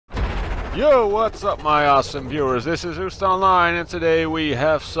Yo, what's up my awesome viewers? This is HoestOnline and today we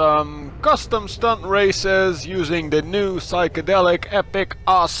have some custom stunt races using the new psychedelic epic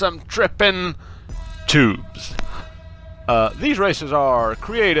awesome trippin' tubes. These races are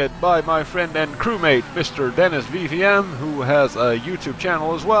created by my friend and crewmate MrDennisVVM, who has a YouTube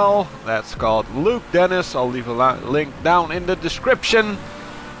channel as well. That's called Luke Dennis. I'll leave a link down in the description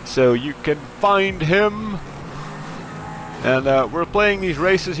so you can find him. And we're playing these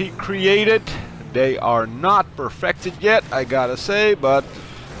races he created. They are not perfected yet, I gotta say, but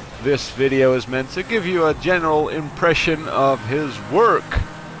this video is meant to give you a general impression of his work.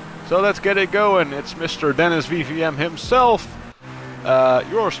 So let's get it going. It's MrDennisVVM himself.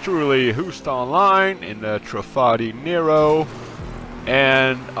 Yours truly, HoestOnline in the Trafati Nero.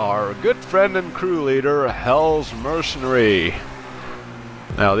 And our good friend and crew leader, H3llsMercenary.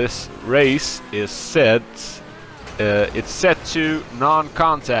 Now this race is set. It's set to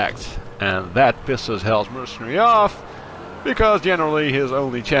non-contact, and that pisses H3llsMercenary off because generally his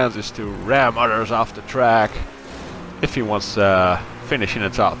only chance is to ram others off the track if he wants to finish in the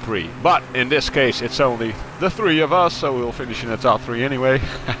top 3. But in this case it's only the 3 of us, so we'll finish in the top 3 anyway.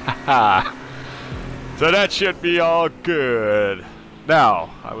 So that should be all good.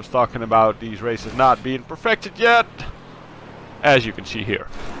 Now, I was talking about these races not being perfected yet. As you can see here,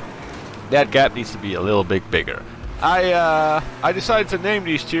 that gap needs to be a little bit bigger. I decided to name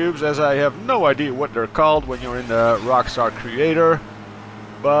these tubes as I have no idea what they're called when you're in the Rockstar Creator.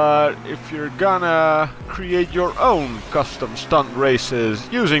 But if you're gonna create your own custom stunt races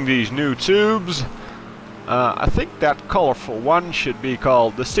using these new tubes, I think that colorful one should be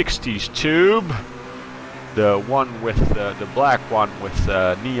called the 60s tube. The one with the black one with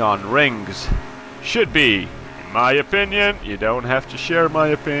neon rings should be, in my opinion, you don't have to share my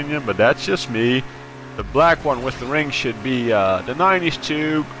opinion, but that's just me. The black one with the ring should be the 90s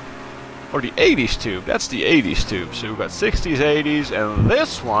tube, or the 80s tube. That's the 80s tube. So we've got 60s, 80s, and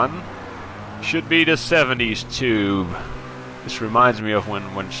this one should be the 70s tube. This reminds me of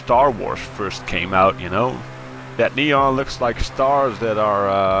when Star Wars first came out, you know. That neon looks like stars that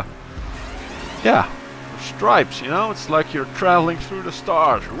are, yeah, stripes, you know. It's like you're traveling through the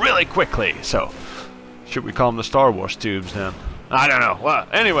stars really quickly. So, should we call them the Star Wars tubes then? I don't know. Well,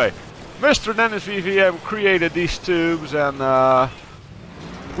 anyway. MrDennisVVM created these tubes, and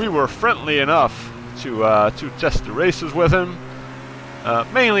we were friendly enough to test the races with him,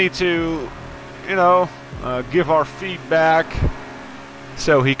 mainly to, you know, give our feedback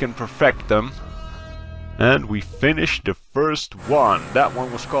so he can perfect them. And we finished the first one. That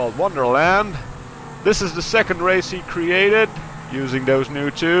one was called Wonderland. This is the second race he created using those new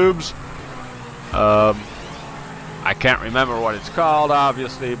tubes. I can't remember what it's called,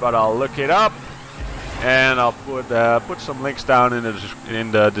 obviously, but I'll look it up, and I'll put some links down in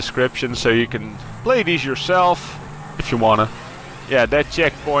the description so you can play these yourself if you wanna. Yeah, that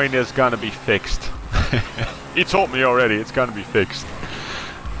checkpoint is gonna be fixed. He told me already it's gonna be fixed.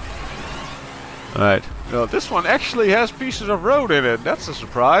 Alright, well, this one actually has pieces of road in it. That's a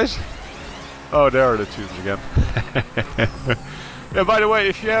surprise. Oh, there are the tubes again. Yeah, by the way,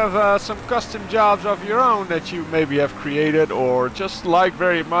 if you have some custom jobs of your own that you maybe have created or just like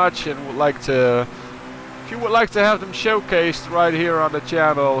very much and would like to, if you would like to have them showcased right here on the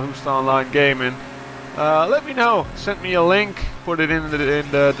channel, HoestOnline Gaming, let me know. Send me a link, put it in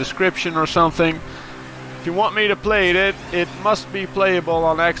the description or something. If you want me to play it, it must be playable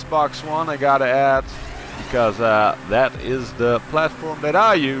on Xbox One, I gotta add, because that is the platform that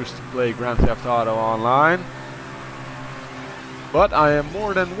I use to play Grand Theft Auto Online. But I am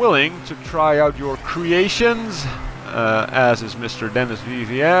more than willing to try out your creations, as is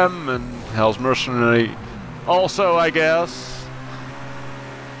MrDennisVVM and H3llsMercenary also, I guess,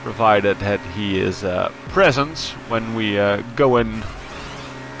 provided that he is present when we go and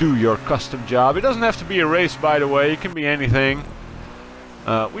do your custom job. It doesn't have to be a race, by the way, it can be anything.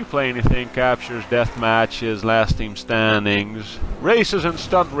 We play anything: captures, death matches, last team standings, races and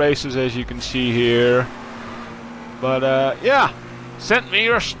stunt races, as you can see here. But yeah, send me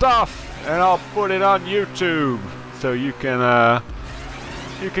your stuff and I'll put it on YouTube so you can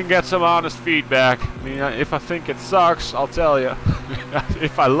get some honest feedback. I mean, if I think it sucks, I'll tell you.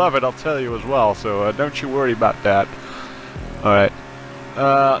 If I love it, I'll tell you as well. So don't you worry about that. All right,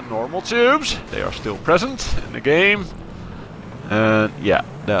 normal tubes, they are still present in the game, and yeah,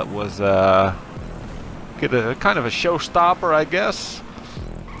 that was get a kind of a showstopper, I guess.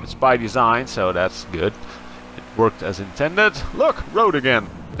 It's by design, so that's good. Worked as intended. Look, road again.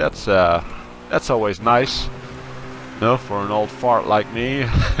 That's always nice. No, for an old fart like me.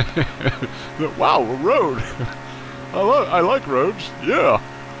 Wow, a road. I like roads. Yeah.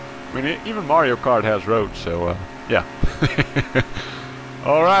 I mean, even Mario Kart has roads, so yeah.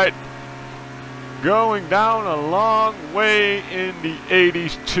 Alright. Going down a long way in the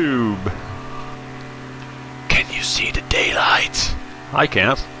 80s tube. Can you see the daylight? I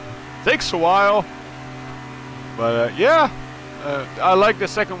can't. Takes a while. But yeah. I like the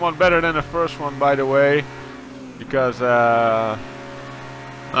second one better than the first one, by the way. Because, I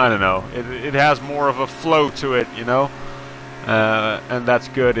don't know. It has more of a flow to it, you know. And that's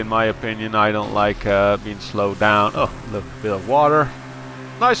good in my opinion. I don't like being slowed down. Oh, a little bit of water.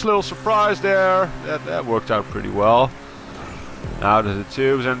 Nice little surprise there. That worked out pretty well. Out of the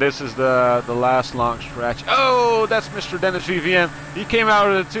tubes, and this is the last long stretch. Oh, that's MrDennisVVM. He came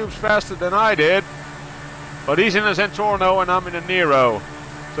out of the tubes faster than I did. But he's in a Zentorno and I'm in a Nero.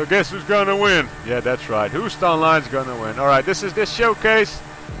 So guess who's gonna win? Yeah, that's right. HoestOnline's gonna win. Alright, this is this showcase.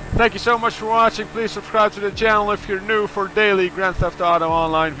 Thank you so much for watching. Please subscribe to the channel if you're new for daily Grand Theft Auto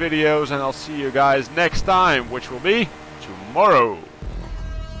Online videos. And I'll see you guys next time, which will be tomorrow.